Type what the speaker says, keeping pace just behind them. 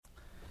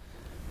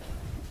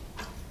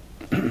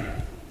If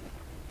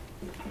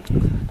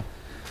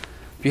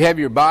you have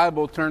your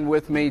Bible, turn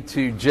with me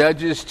to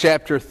Judges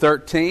chapter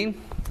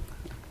 13.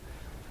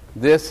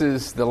 This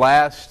is the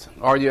last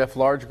RUF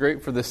large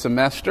group for the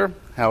semester.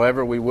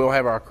 However, we will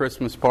have our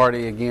Christmas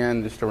party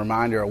again, just a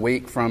reminder, a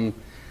week from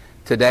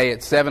today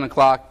at 7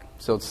 o'clock.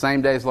 So it's the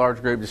same day as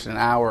large group, just an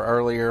hour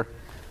earlier,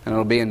 and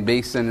it'll be in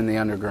Beeson in the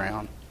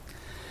underground.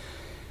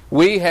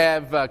 We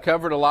have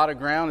covered a lot of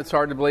ground. It's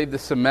hard to believe the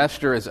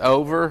semester is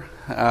over.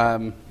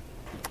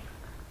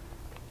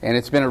 And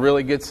it's been a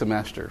really good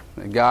semester.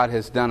 God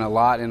has done a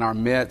lot in our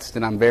midst,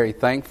 and I'm very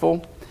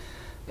thankful.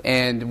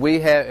 And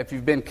we have, if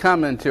you've been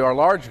coming to our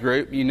large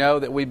group, you know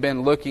that we've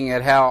been looking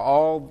at how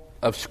all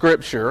of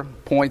Scripture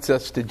points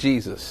us to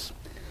Jesus.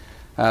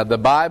 The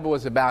Bible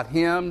is about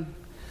Him.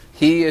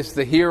 He is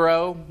the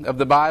hero of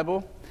the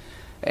Bible.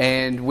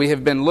 And we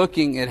have been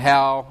looking at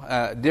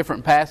how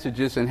different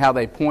passages and how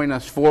they point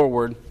us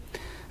forward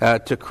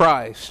to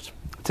Christ.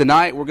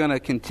 Tonight we're going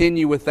to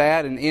continue with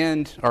that and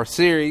end our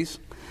series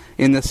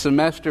in the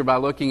semester by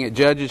looking at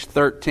Judges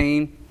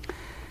 13,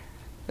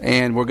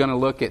 and we're going to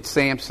look at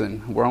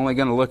Samson. We're only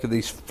going to look at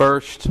these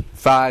first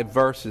 5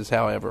 verses,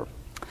 however.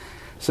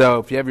 So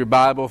if you have your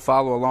Bible,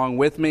 follow along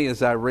with me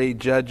as I read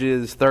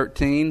Judges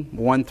 13,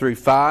 1 through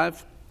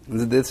 5.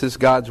 This is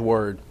God's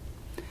Word.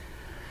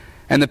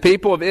 And the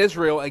people of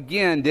Israel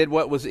again did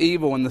what was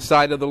evil in the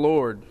sight of the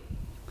Lord.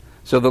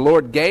 So the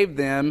Lord gave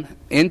them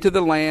into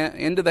the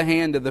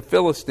hand of the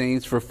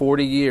Philistines for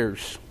 40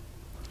 years.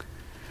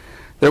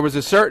 There was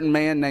a certain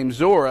man named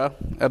Zorah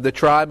of the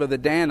tribe of the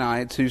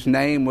Danites, whose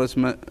name was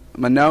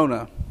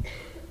Mononah.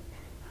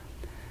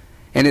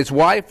 And his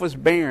wife was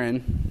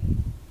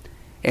barren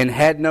and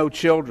had no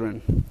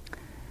children.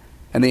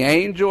 And the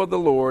angel of the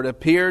Lord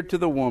appeared to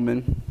the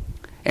woman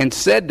and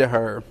said to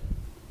her,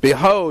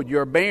 "Behold, you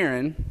are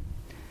barren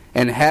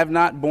and have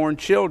not borne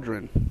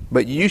children,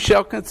 but you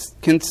shall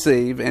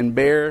conceive and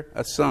bear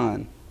a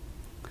son.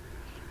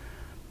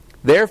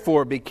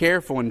 Therefore be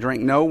careful and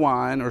drink no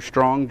wine or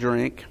strong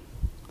drink,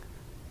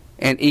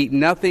 and eat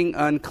nothing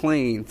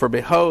unclean, for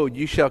behold,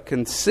 you shall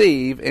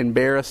conceive and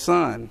bear a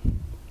son.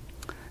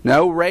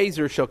 No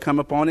razor shall come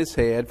upon his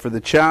head, for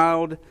the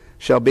child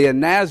shall be a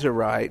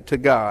Nazirite to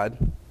God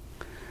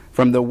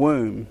from the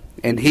womb,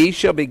 and he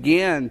shall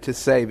begin to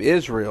save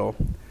Israel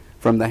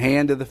from the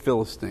hand of the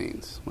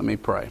Philistines." Let me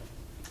pray.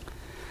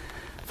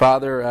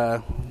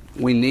 Father,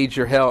 we need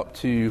your help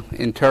to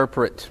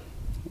interpret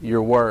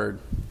your word.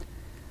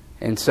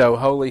 And so,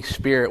 Holy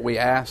Spirit, we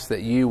ask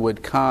that you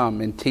would come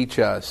and teach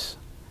us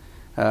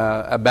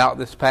about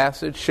this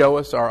passage. Show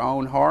us our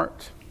own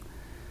heart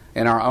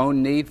and our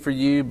own need for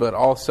you, but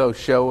also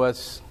show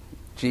us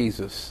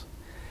Jesus.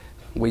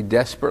 We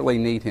desperately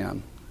need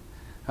him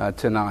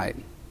tonight.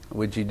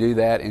 Would you do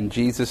that in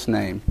Jesus'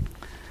 name?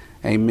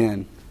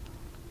 Amen.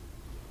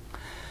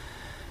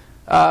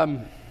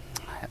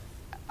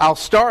 I'll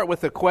start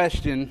with a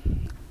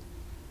question,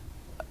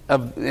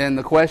 and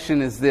the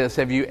question is this: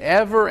 have you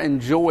ever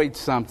enjoyed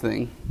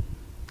something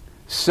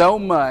so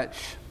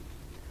much,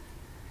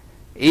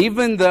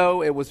 even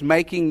though it was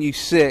making you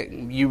sick,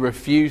 you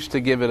refused to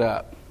give it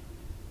up?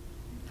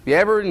 Have you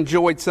ever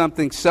enjoyed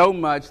something so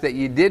much that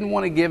you didn't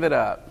want to give it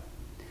up,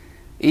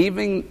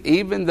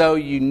 even though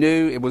you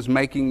knew it was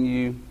making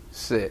you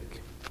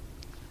sick?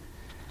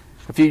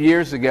 A few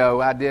years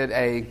ago, I did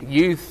a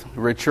youth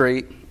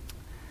retreat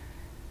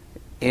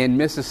in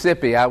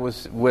Mississippi. I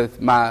was with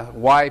my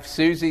wife,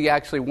 Susie,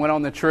 actually went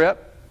on the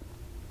trip,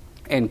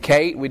 and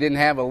Kate. We didn't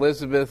have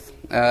Elizabeth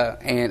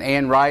and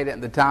Ann Wright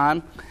at the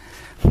time.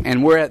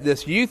 And we're at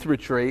this youth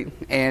retreat,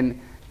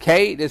 and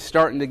Kate is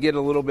starting to get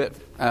a little bit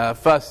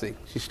fussy.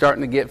 She's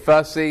starting to get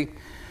fussy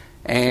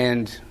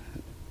and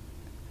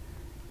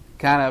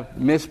kind of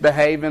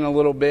misbehaving a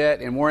little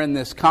bit. And we're in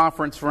this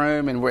conference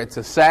room, and it's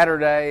a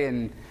Saturday,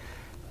 and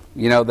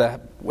you know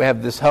we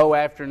have this whole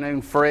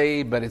afternoon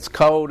free, but it's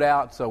cold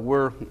out, so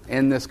we're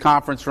in this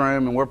conference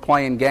room, and we're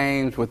playing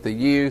games with the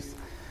youth.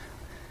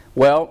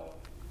 Well,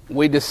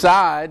 we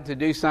decide to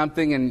do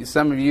something, and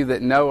some of you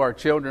that know our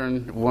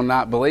children will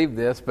not believe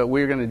this, but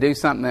we're going to do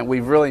something that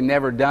we've really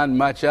never done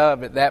much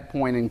of at that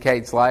point in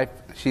Kate's life.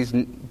 She's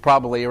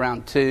probably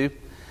around 2.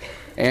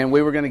 And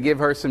we were going to give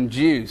her some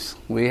juice.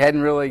 We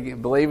hadn't really,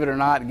 believe it or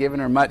not, given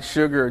her much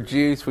sugar or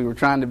juice. We were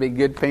trying to be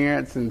good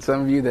parents, and some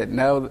of you that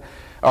know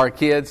our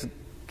kids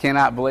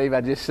cannot believe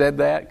I just said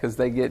that, because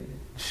they get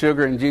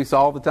sugar and juice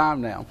all the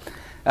time now.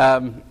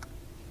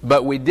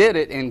 But we did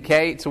it, and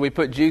Kate, so we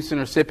put juice in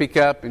her sippy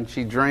cup, and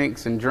she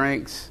drinks and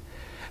drinks,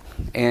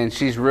 and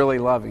she's really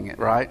loving it,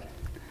 right?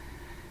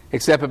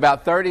 Except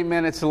about 30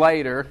 minutes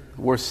later,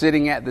 we're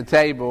sitting at the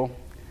table,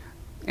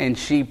 and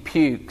she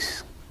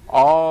pukes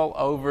all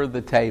over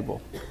the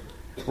table.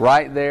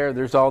 Right there,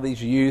 there's all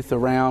these youth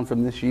around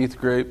from this youth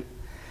group.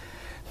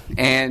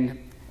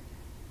 And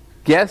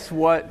guess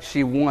what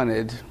she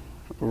wanted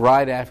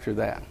right after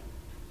that?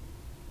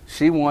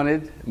 She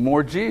wanted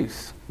more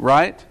juice,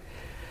 right?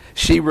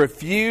 She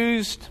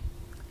refused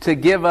to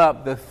give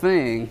up the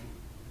thing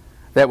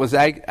that was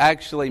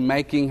actually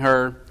making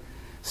her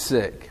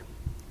sick.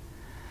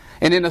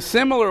 And in a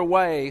similar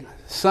way,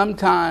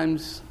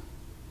 sometimes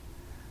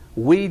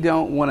we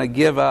don't want to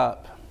give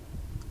up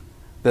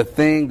the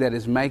thing that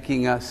is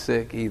making us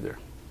sick either.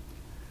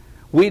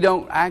 We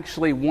don't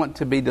actually want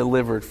to be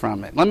delivered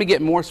from it. Let me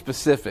get more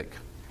specific.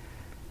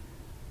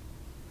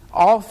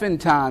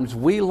 Oftentimes,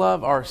 we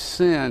love our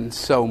sin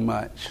so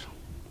much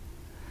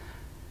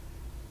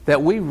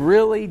that we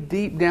really,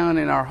 deep down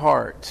in our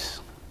hearts,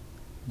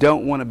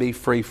 don't want to be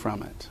free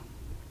from it.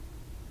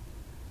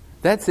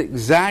 That's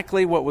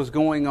exactly what was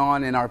going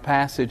on in our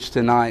passage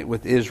tonight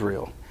with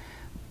Israel.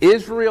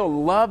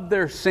 Israel loved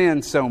their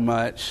sin so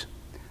much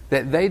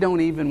that they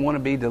don't even want to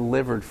be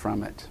delivered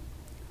from it.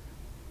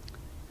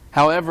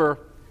 However,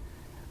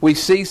 we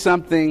see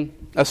something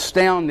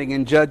astounding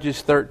in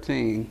Judges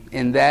 13,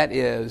 and that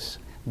is,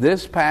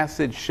 this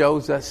passage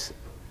shows us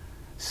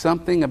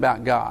something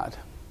about God.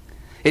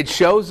 It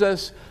shows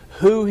us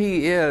who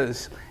He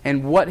is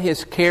and what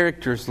His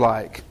character's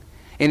like.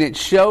 And it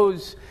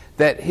shows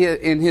that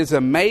in His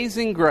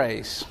amazing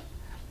grace,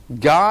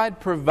 God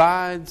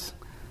provides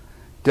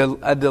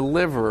a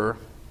deliverer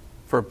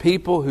for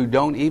people who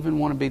don't even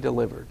want to be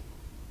delivered.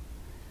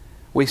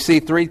 We see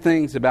three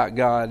things about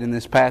God in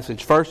this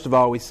passage. First of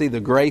all, we see the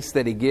grace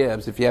that He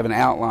gives. If you have an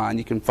outline,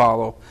 you can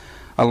follow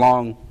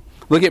along.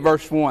 Look at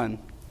verse 1.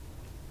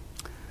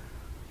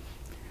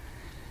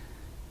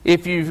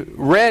 If you've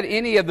read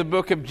any of the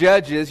book of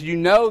Judges, you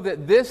know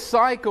that this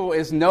cycle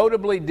is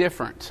notably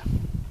different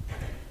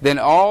than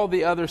all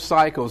the other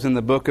cycles in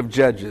the book of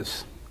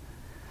Judges.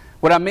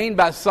 What I mean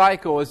by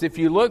cycle is if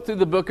you look through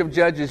the book of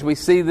Judges, we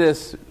see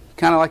this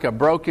kind of like a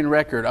broken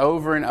record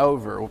over and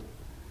over.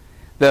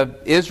 The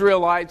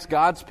Israelites,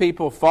 God's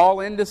people, fall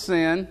into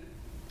sin.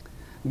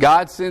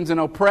 God sends an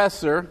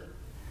oppressor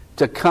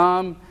to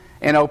come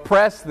and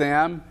oppress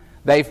them.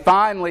 They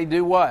finally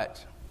do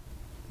what?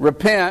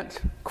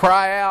 Repent,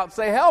 cry out,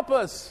 say, help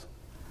us.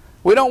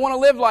 We don't want to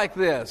live like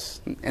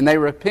this. And they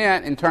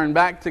repent and turn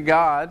back to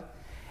God.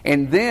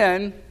 And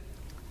then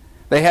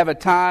they have a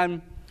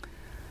time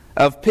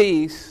of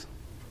peace.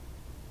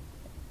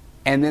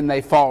 And then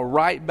they fall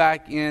right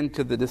back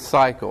into the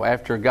cycle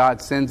after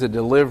God sends a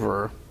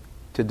deliverer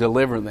to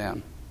deliver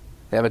them.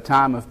 They have a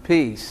time of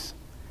peace.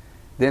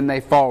 Then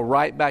they fall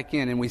right back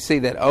in. And we see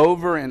that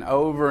over and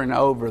over and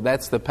over.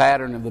 That's the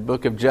pattern of the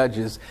book of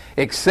Judges.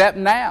 Except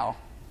now.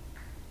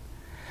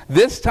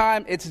 This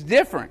time it's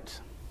different.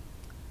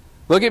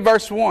 Look at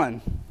verse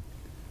 1.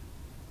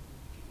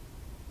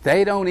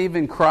 They don't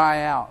even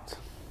cry out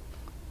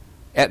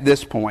at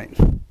this point.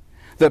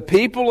 The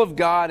people of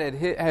God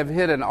have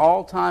hit an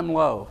all-time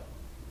low.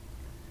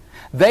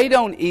 They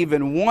don't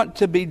even want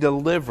to be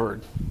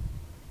delivered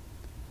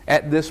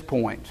at this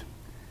point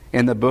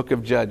in the book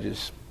of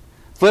Judges.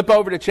 Flip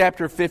over to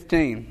chapter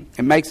 15.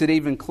 It makes it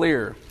even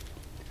clearer.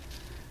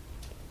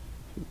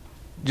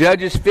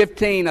 Judges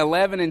 15,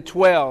 11 and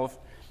 12.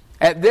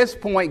 At this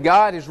point,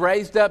 God has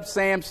raised up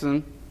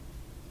Samson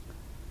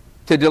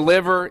to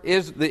deliver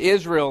the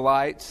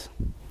Israelites.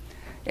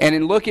 And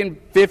in looking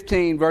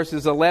 15,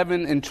 verses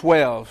 11 and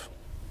 12,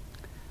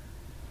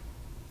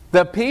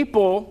 the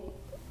people,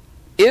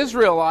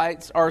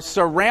 Israelites, are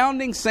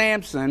surrounding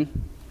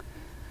Samson,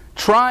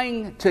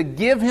 trying to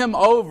give him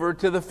over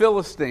to the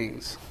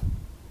Philistines.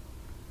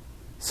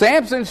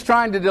 Samson's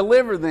trying to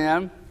deliver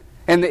them,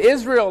 and the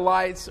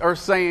Israelites are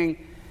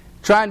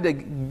trying to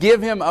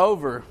give him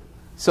over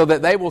so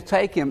that they will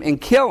take him and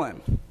kill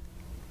him.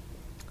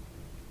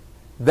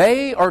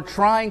 They are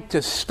trying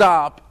to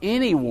stop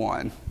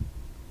anyone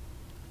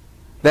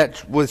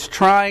that was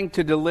trying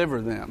to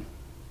deliver them.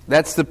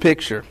 That's the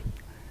picture.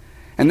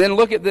 And then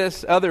look at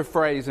this other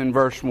phrase in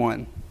verse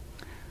 1.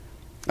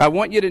 I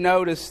want you to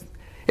notice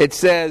it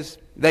says,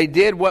 they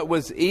did what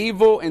was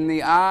evil in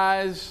the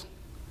eyes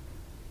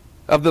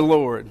of the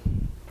Lord.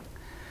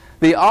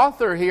 The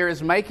author here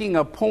is making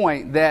a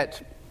point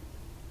that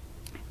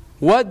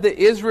what the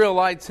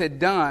Israelites had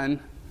done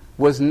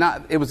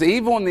it was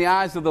evil in the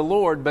eyes of the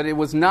Lord, but it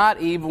was not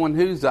evil in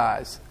whose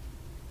eyes?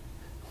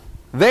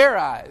 Their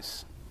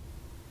eyes.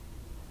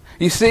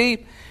 You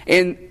see,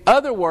 in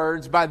other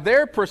words, by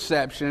their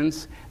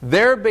perceptions,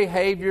 their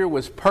behavior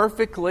was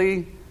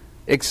perfectly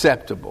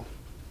acceptable.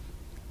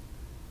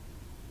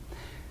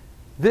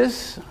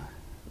 This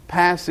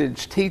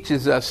passage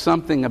teaches us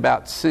something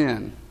about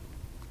sin,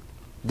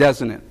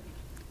 doesn't it?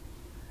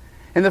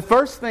 And the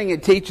first thing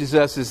it teaches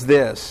us is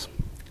this,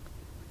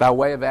 by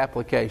way of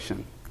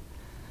application.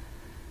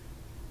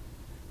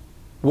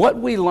 What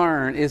we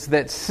learn is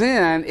that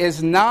sin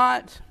is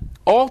not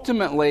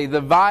ultimately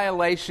the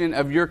violation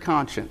of your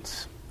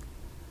conscience.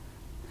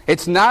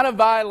 It's not a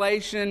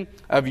violation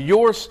of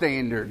your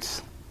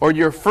standards or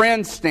your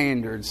friend's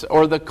standards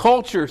or the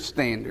culture's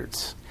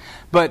standards.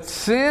 But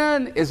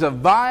sin is a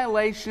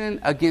violation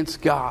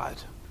against God.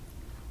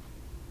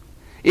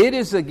 It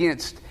is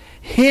against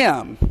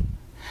Him.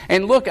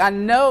 And look, I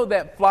know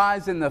that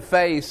flies in the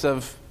face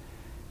of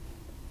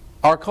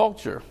our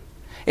culture.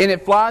 And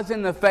it flies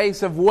in the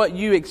face of what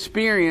you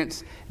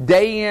experience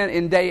day in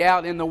and day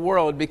out in the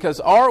world, because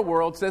our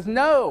world says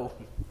no.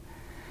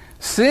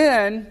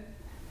 Sin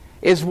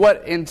is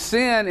what in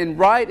sin and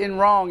right and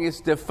wrong is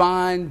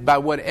defined by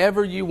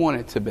whatever you want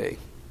it to be.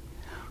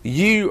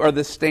 You are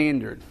the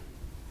standard.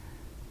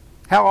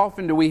 How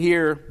often do we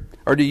hear,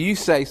 or do you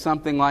say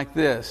something like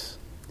this?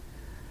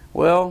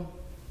 Well,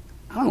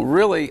 I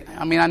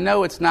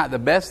know it's not the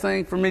best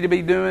thing for me to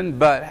be doing,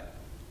 but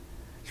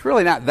it's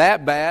really not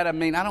that bad. I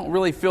don't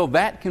really feel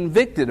that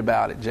convicted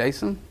about it,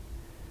 Jason.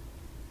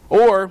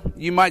 Or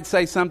you might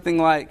say something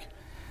like,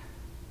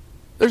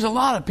 there's a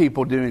lot of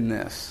people doing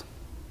this,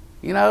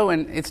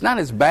 and it's not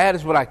as bad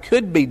as what I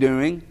could be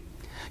doing.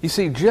 You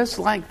see, just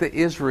like the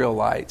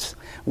Israelites,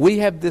 we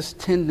have this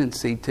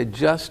tendency to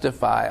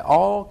justify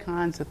all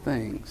kinds of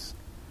things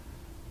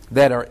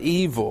that are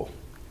evil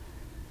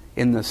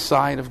in the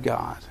sight of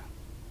God.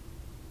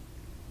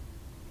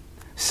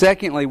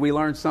 Secondly, we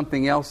learn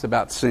something else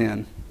about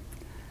sin.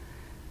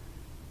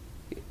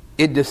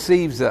 It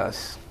deceives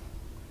us,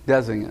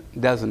 doesn't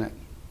it?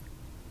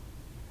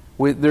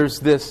 There's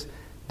this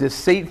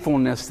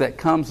deceitfulness that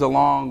comes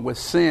along with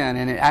sin,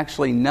 and it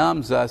actually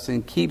numbs us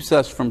and keeps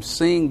us from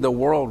seeing the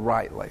world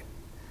rightly.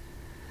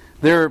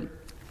 You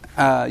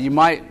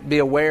might be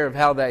aware of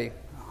how the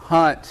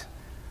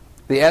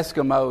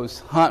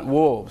Eskimos hunt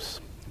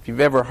wolves. If you've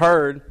ever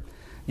heard,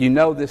 you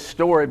know this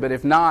story, but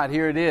if not,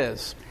 here it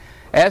is.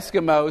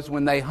 Eskimos,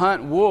 when they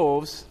hunt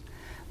wolves,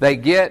 they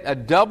get a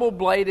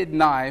double-bladed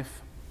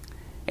knife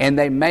and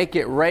they make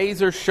it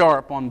razor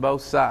sharp on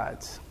both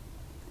sides.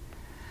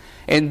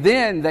 And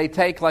then they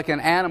take like an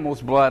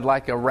animal's blood,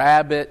 like a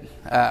rabbit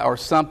or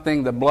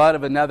something, the blood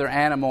of another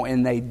animal,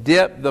 and they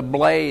dip the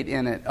blade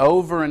in it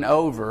over and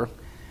over,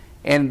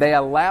 and they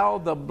allow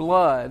the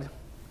blood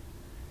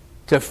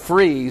to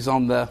freeze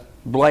on the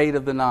blade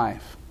of the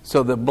knife.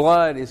 So the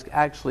blood is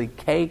actually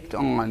caked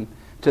on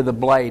to the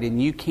blade,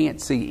 and you can't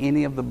see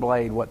any of the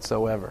blade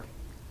whatsoever.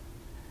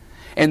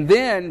 And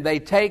then they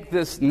take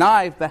this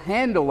knife, the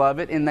handle of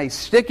it, and they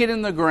stick it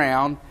in the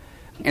ground,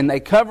 and they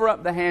cover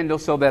up the handle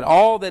so that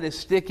all that is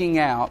sticking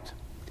out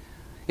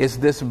is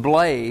this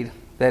blade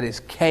that is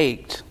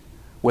caked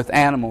with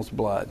animal's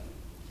blood.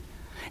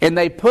 And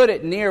they put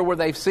it near where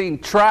they've seen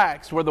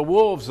tracks where the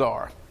wolves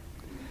are,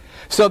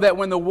 so that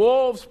when the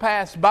wolves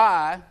pass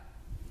by,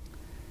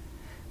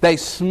 they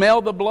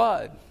smell the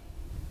blood.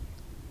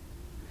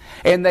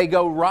 And they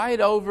go right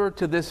over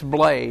to this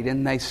blade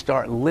and they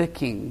start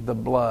licking the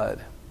blood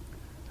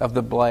of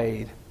the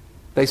blade.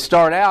 They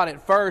start out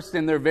at first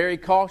and they're very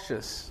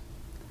cautious.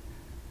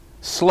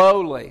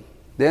 Slowly.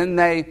 Then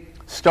they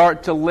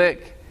start to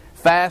lick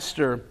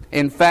faster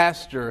and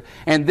faster.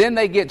 And then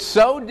they get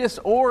so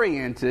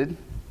disoriented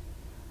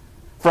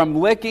from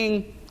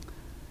licking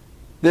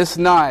this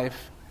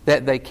knife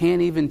that they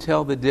can't even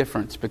tell the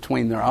difference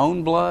between their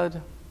own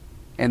blood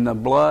and the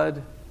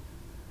blood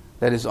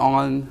that is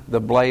on the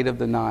blade of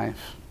the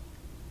knife.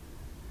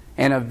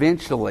 And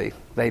eventually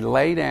they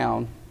lay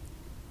down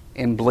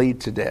and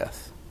bleed to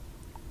death.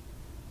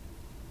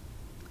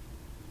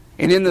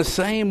 And in the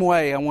same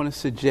way, I want to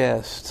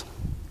suggest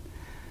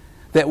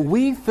that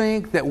we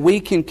think that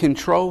we can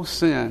control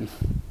sin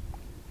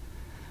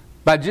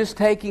by just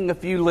taking a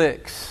few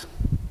licks.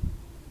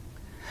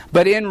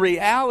 But in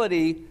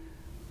reality,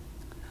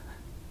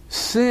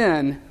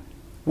 sin,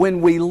 when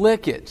we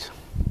lick it,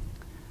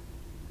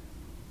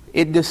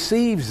 it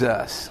deceives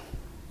us.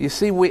 You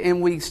see,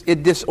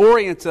 it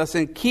disorients us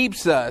and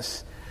keeps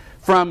us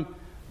from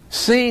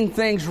seeing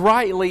things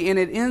rightly, and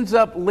it ends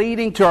up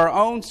leading to our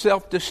own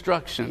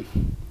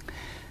self-destruction.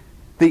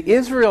 The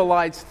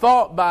Israelites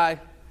thought by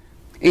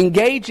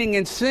engaging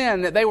in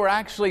sin that they were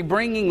actually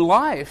bringing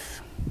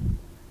life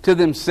to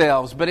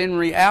themselves, but in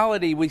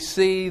reality we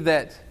see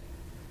that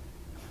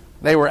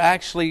they were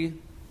actually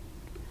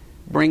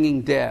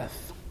bringing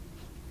death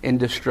and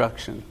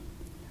destruction.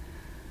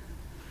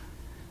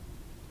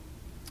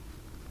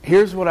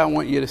 Here's what I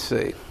want you to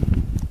see.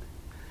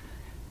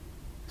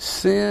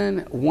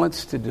 Sin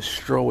wants to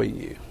destroy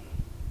you.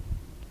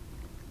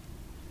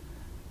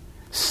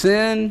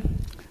 Sin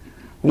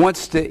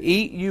wants to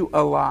eat you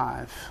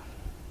alive.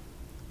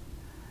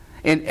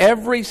 And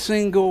every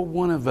single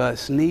one of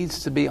us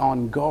needs to be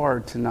on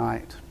guard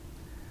tonight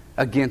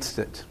against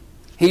it.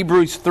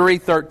 Hebrews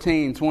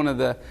 3:13 is one of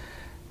the...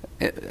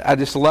 I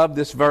just love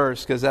this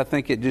verse because I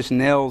think it just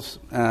nails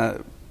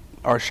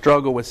our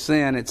struggle with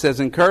sin. It says,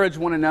 "Encourage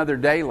one another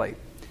daily,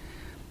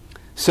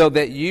 so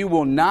that you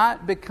will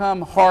not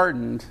become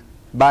hardened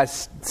by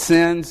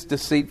sin's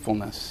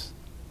deceitfulness."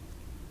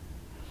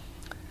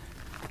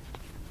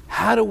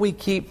 How do we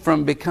keep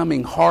from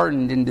becoming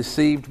hardened and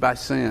deceived by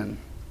sin?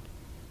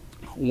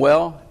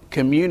 Well,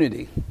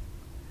 community.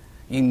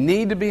 You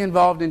need to be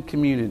involved in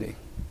community.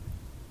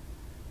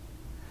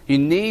 You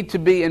need to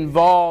be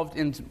involved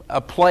in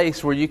a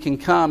place where you can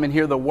come and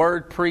hear the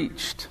Word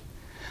preached,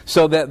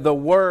 so that the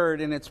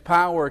Word and its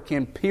power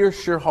can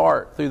pierce your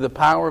heart through the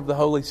power of the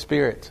Holy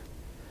Spirit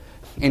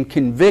and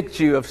convict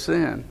you of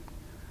sin.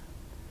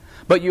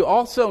 But you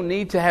also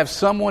need to have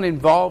someone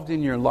involved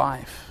in your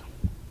life.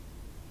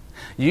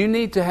 You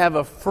need to have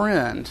a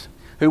friend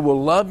who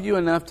will love you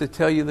enough to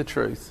tell you the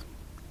truth.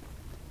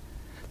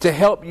 to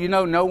help. You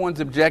know, no one's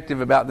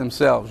objective about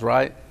themselves,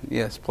 right?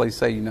 Yes, please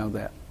say you know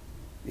that.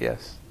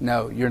 Yes.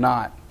 No, you're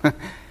not.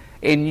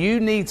 And you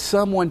need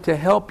someone to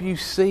help you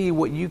see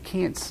what you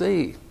can't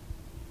see.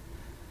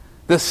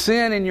 The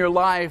sin in your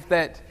life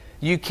that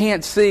you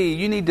can't see,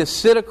 you need to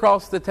sit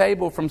across the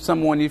table from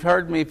someone. You've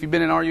heard me, if you've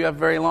been in RUF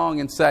very long,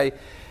 and say,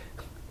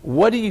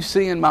 what do you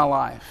see in my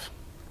life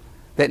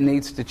that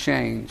needs to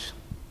change?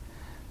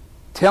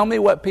 Tell me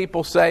what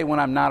people say when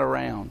I'm not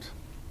around.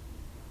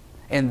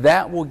 And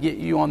that will get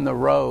you on the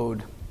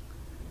road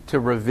to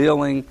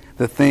revealing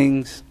the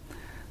things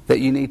that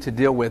you need to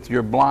deal with,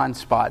 your blind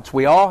spots.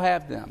 We all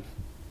have them.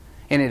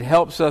 And it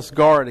helps us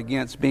guard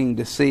against being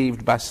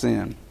deceived by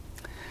sin.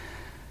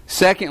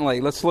 Secondly,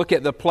 let's look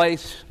at the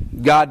place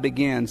God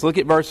begins. Look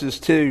at verses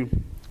 2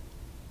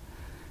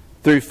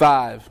 through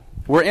 5.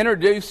 We're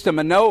introduced to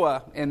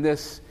Manoah in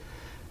this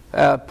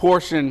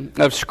portion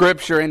of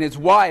Scripture and his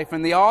wife.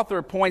 And the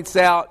author points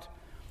out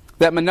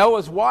that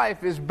Manoah's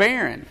wife is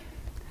barren,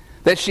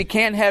 that she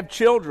can't have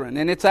children.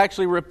 And it's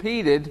actually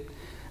repeated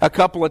a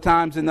couple of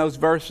times in those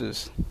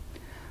verses.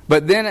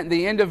 But then at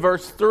the end of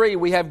verse 3,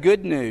 we have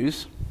good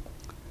news,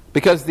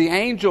 because the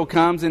angel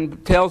comes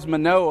and tells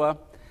Manoah's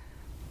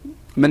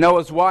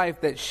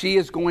wife, that she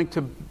is going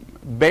to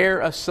bear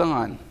a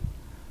son,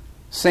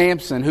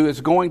 Samson, who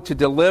is going to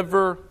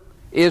deliver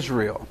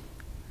Israel.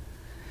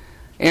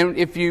 And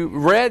if you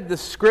read the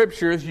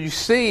Scriptures, you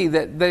see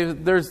that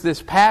there's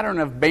this pattern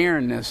of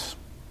barrenness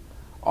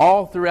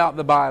all throughout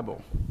the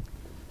Bible.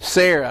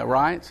 Sarah,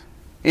 right?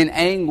 In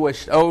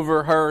anguish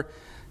over her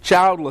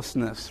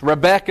childlessness.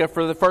 Rebecca,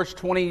 for the first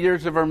 20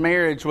 years of her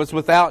marriage, was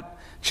without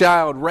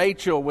child.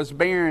 Rachel was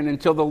barren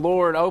until the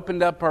Lord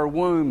opened up her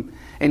womb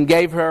and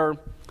gave her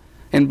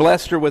and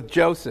blessed her with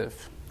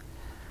Joseph.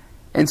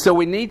 And so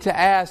we need to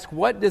ask,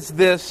 what does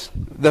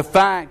the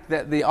fact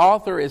that the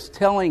author is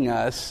telling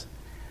us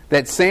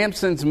that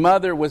Samson's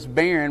mother was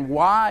barren,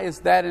 why is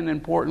that an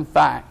important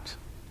fact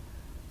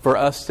for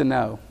us to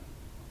know?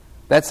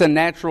 That's a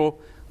natural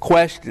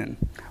question.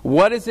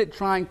 What is it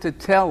trying to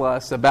tell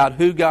us about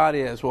who God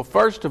is? Well,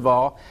 first of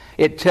all,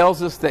 it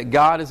tells us that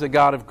God is a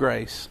God of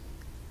grace.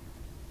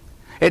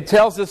 It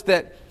tells us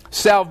that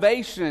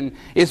salvation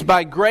is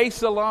by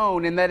grace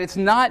alone, and that it's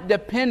not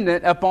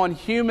dependent upon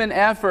human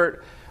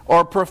effort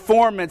or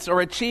performance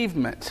or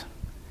achievement.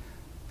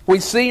 We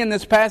see in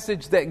this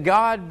passage that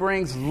God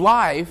brings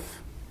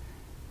life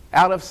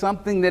out of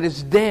something that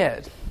is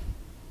dead.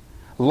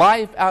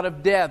 Life out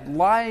of death.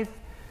 Life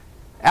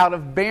out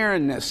of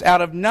barrenness.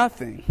 Out of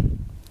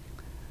nothing.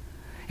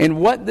 And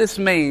what this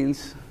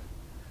means,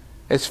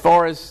 as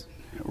far as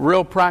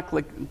real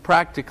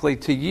practically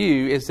to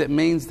you, is it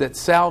means that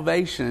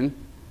salvation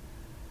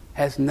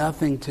has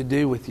nothing to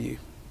do with you.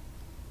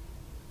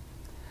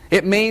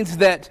 It means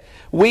that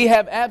we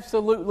have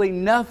absolutely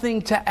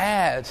nothing to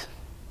add.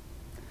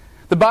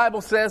 The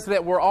Bible says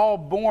that we're all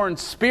born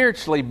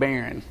spiritually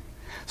barren,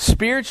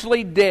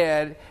 spiritually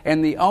dead,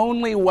 and the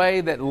only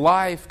way that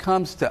life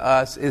comes to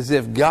us is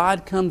if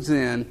God comes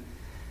in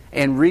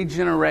and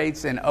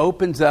regenerates and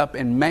opens up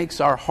and makes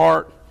our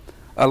heart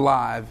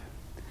alive.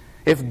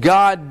 If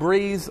God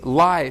breathes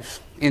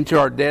life into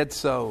our dead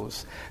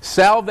souls.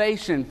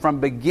 Salvation from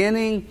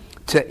beginning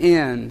to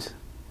end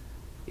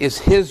is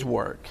His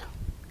work.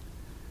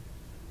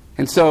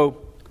 And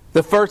so,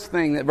 the first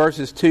thing that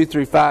verses 2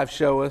 through 5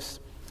 show us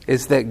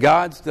is that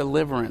God's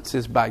deliverance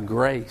is by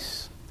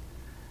grace,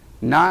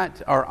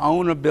 not our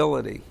own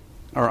ability,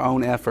 our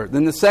own effort.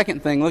 Then the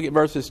second thing, look at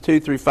verses 2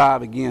 through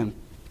 5 again.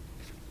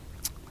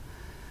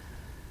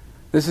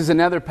 This is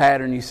another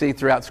pattern you see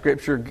throughout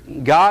Scripture.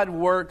 God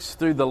works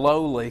through the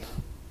lowly.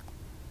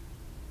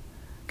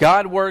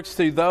 God works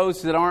through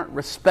those that aren't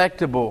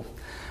respectable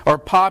or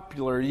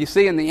popular. You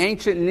see, in the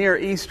ancient Near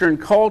Eastern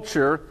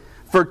culture,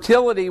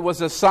 fertility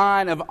was a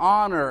sign of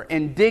honor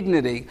and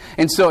dignity.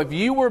 And so if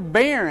you were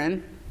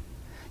barren,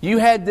 you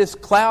had this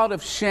cloud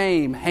of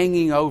shame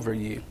hanging over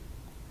you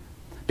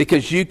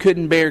because you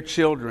couldn't bear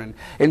children.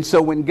 And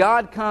so when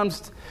God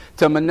comes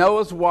to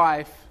Manoah's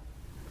wife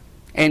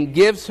and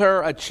gives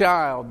her a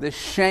child, this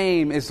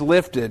shame is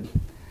lifted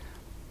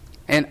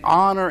and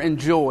honor and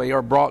joy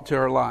are brought to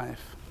her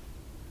life.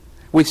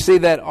 We see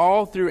that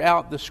all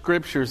throughout the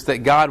Scriptures that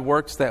God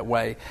works that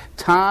way.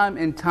 Time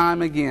and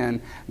time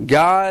again,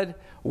 God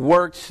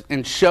works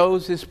and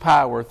shows His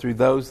power through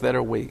those that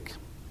are weak.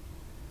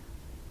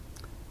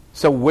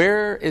 So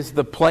where is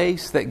the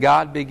place that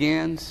God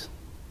begins?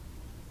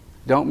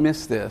 Don't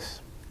miss this.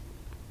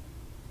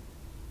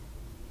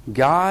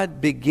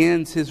 God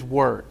begins His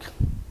work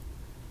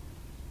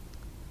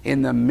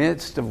in the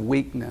midst of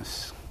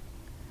weakness,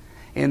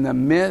 in the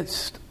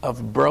midst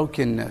of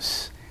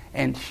brokenness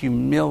and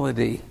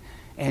humility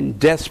and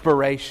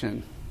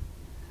desperation.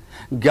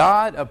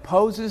 God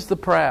opposes the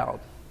proud,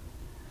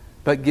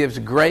 but gives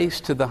grace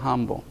to the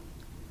humble.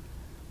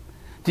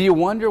 Do you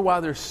wonder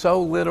why there's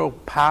so little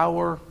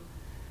power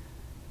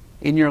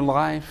in your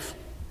life?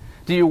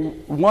 Do you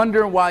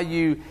wonder why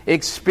you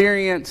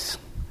experience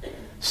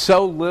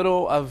so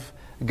little of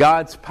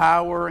God's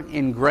power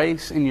and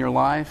grace in your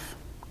life?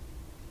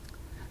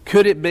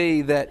 Could it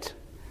be that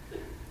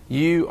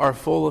you are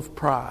full of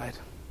pride?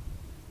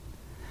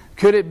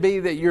 Could it be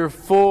that you're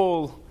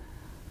full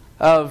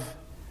of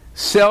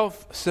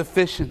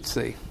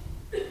self-sufficiency?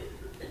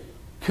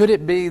 Could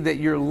it be that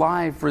your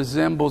life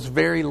resembles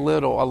very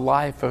little a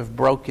life of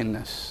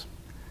brokenness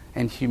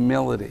and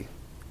humility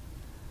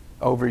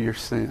over your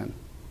sin?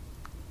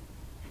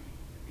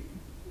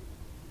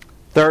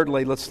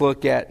 Thirdly, let's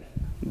look at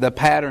the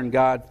pattern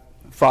God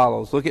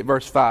follows. Look at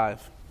verse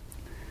 5.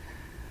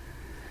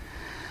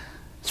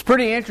 It's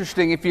pretty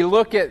interesting. If you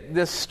look at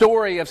this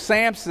story of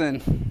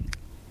Samson,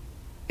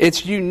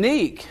 it's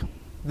unique.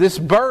 This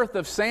birth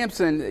of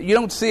Samson, you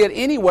don't see it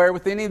anywhere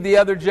with any of the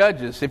other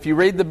judges if you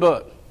read the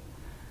book.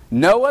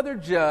 No other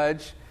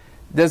judge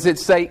does it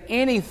say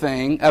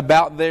anything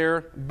about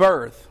their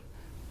birth.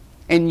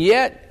 And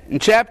yet, in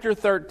chapter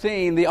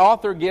 13, the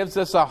author gives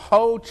us a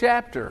whole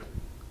chapter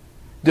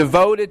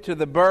devoted to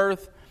the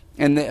birth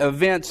and the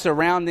events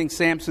surrounding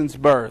Samson's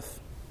birth.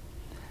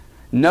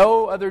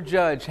 No other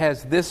judge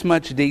has this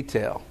much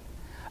detail.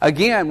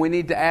 Again, we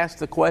need to ask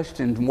the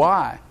question,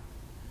 why?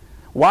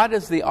 Why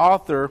does the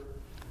author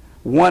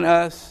want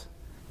us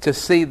to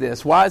see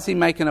this? Why is he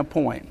making a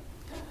point?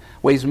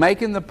 Well, he's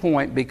making the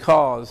point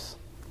because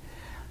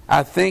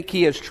I think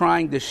he is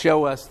trying to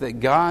show us that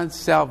God's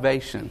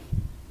salvation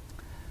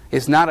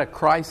is not a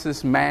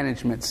crisis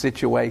management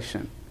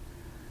situation.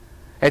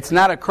 It's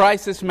not a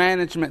crisis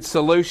management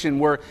solution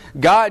where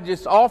God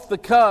just off the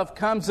cuff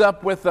comes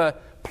up with a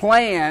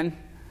plan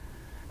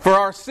for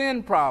our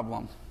sin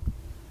problem.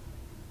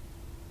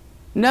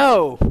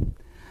 No.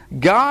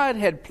 God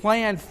had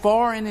planned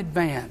far in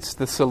advance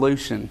the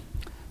solution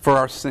for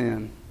our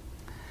sin.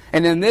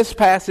 And in this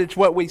passage,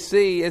 what we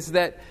see is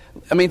that,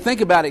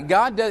 think about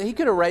it. He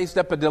could have raised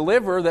up a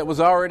deliverer that was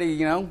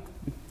already,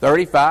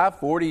 35,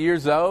 40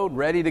 years old,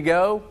 ready to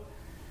go.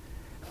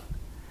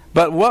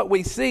 But what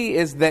we see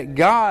is that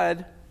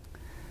God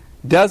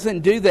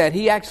doesn't do that.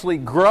 He actually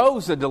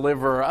grows a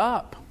deliverer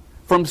up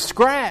from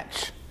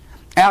scratch,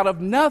 out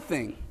of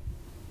nothing.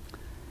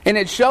 And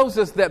it shows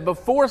us that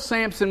before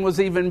Samson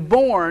was even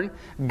born,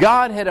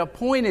 God had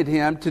appointed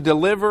him to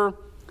deliver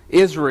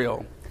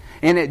Israel.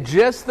 And at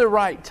just the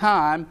right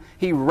time,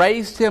 He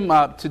raised him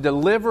up to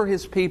deliver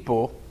His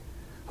people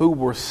who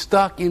were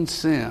stuck in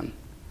sin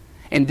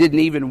and didn't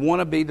even want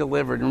to be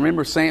delivered. And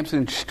remember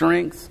Samson's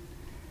strength?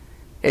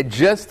 At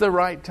just the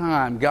right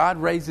time, God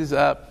raises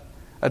up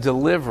a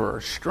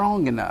deliverer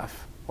strong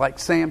enough, like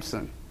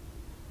Samson,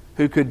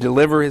 who could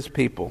deliver His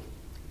people.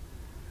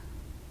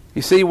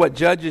 You see, what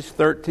Judges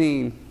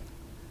 13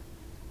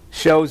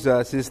 shows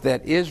us is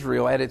that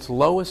Israel, at its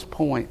lowest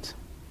point,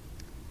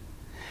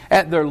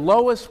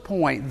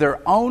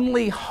 their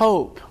only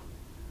hope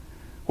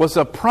was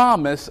a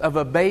promise of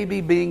a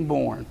baby being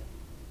born.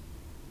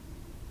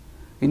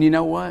 And you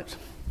know what?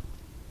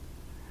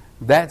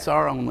 That's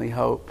our only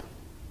hope,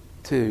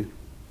 too.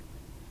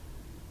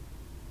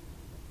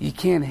 You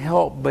can't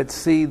help but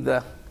see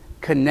the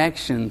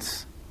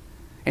connections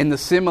and the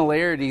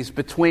similarities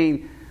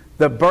between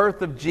the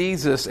birth of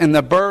Jesus and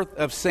the birth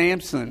of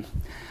Samson.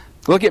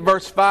 Look at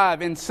verse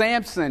 5. And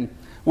Samson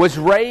was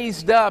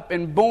raised up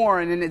and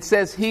born, and it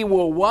says he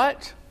will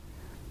what?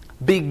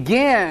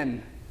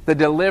 Begin the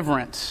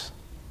deliverance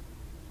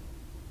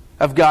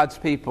of God's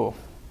people.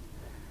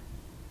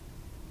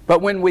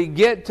 But when we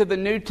get to the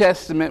New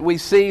Testament, we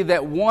see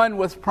that one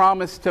was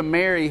promised to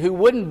Mary who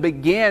wouldn't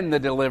begin the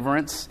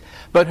deliverance,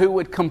 but who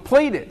would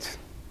complete it.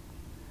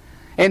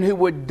 And who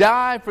would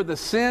die for the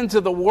sins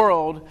of the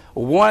world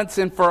once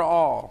and for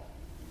all.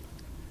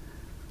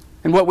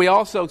 And what we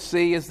also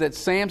see is that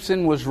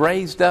Samson was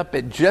raised up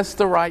at just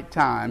the right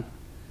time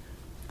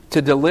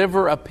to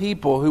deliver a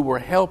people who were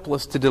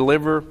helpless to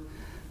deliver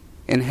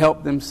and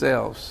help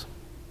themselves.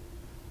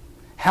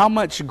 How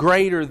much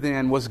greater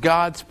then was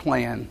God's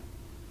plan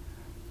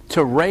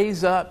to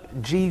raise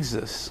up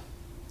Jesus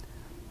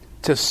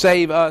to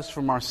save us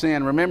from our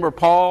sin? Remember,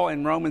 Paul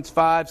in Romans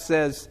 5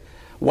 says,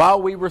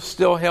 while we were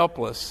still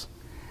helpless,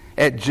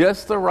 at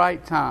just the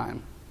right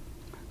time,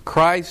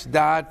 Christ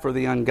died for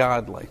the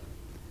ungodly.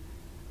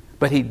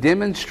 But He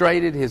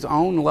demonstrated His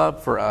own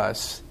love for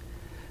us.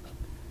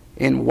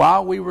 And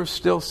while we were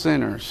still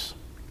sinners,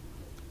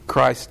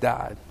 Christ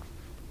died.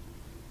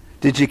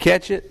 Did you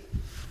catch it?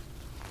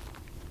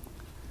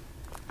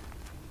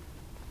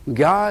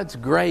 God's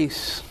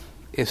grace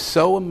is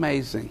so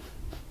amazing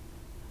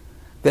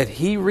that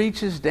He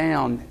reaches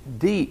down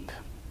deep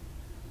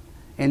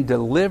and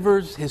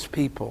delivers His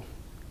people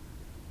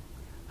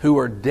who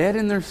are dead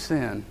in their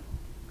sin,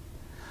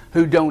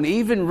 who don't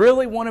even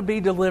really want to be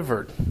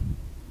delivered.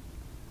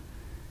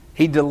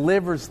 He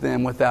delivers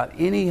them without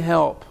any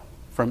help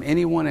from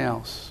anyone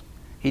else.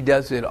 He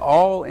does it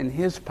all in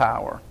His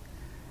power,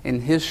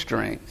 in His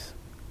strength.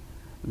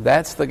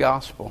 That's the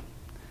gospel.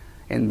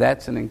 And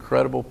that's an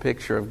incredible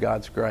picture of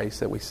God's grace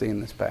that we see in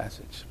this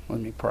passage.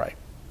 Let me pray.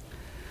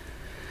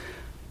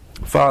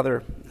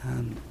 Father,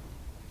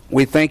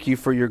 we thank You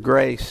for Your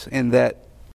grace, and that